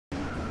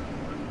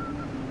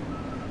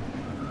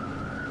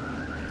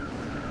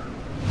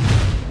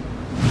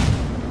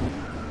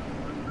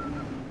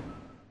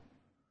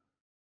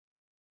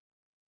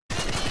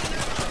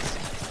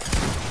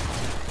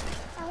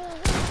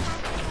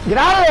Get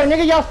out of there,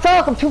 nigga. Y'all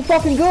suck. I'm too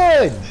fucking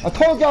good. I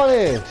told y'all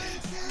this.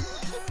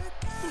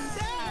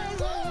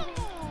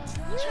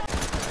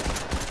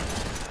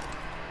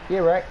 Yeah,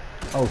 right.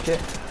 Oh shit.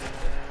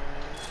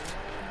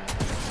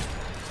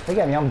 Look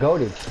at me. I'm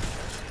goated.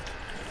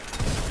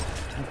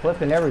 I'm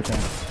flipping everything.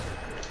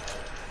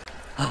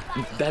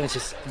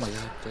 Bandages. Oh my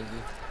god, thank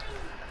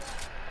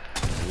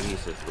you.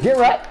 Jesus. Get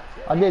right.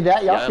 I did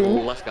that. Y'all see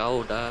me? Let's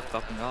go, dog.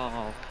 Fucking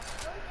off.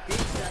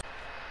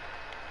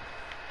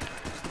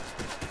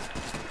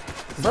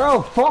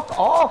 Bro, fuck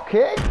off,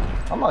 kid.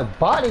 I'm gonna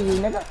body you,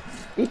 nigga.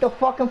 Eat the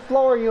fucking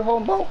floor, you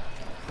homo.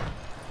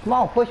 Come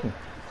on, push me.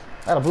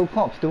 I got a blue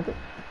pump, stupid.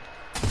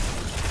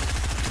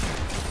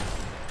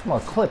 I'm gonna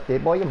clip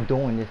it, boy. I'm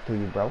doing this to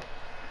you, bro.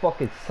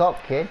 Fucking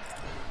suck, kid.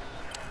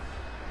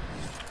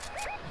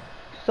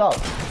 Suck.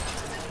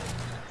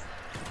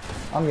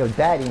 I'm your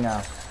daddy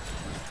now.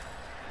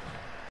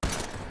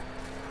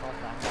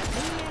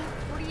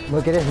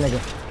 Look at this nigga.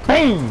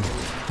 Bang!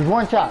 He's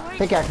one shot.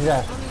 Pickaxe his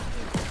ass.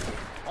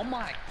 Oh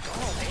my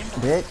god,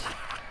 bitch.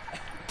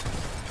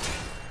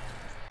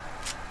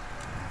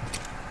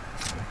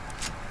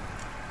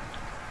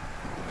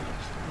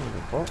 What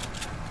the fuck?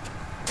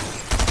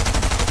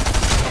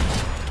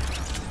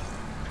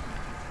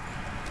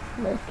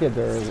 These kids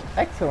are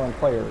excellent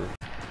players.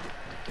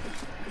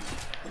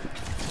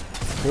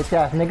 Bitch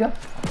ass nigga.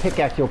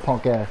 Pickaxe your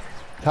punk ass.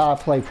 That's how I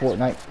play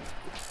Fortnite.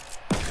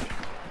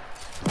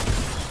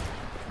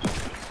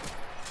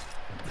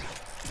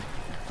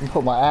 I'm gonna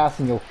put my ass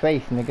in your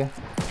face, nigga.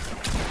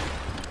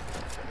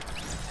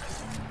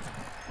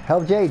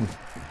 Help Jaden.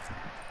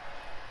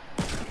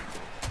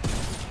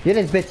 Get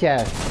his bitch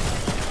ass.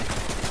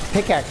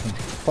 Pickaxe him.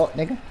 Fuck,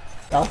 nigga.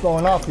 I was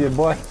throwing off you,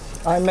 boy.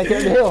 I ain't making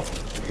it up the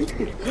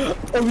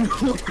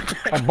hill.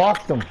 I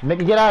boxed him.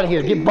 Nigga, get out of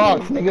here. Get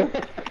boxed, nigga.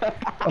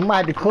 I might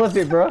have to clip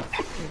it, bro.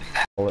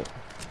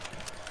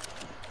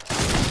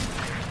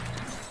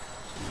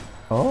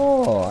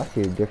 Oh, I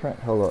see it different.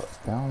 Hold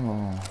up. Down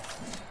low.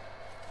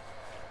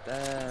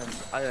 Damn,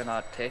 I did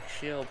not take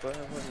shield, bro.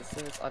 What is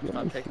this? I did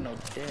not take no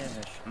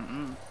damage.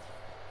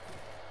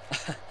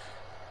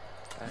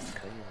 That's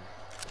crazy.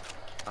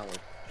 I would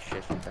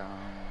shit down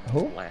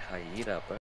like hyena, bro.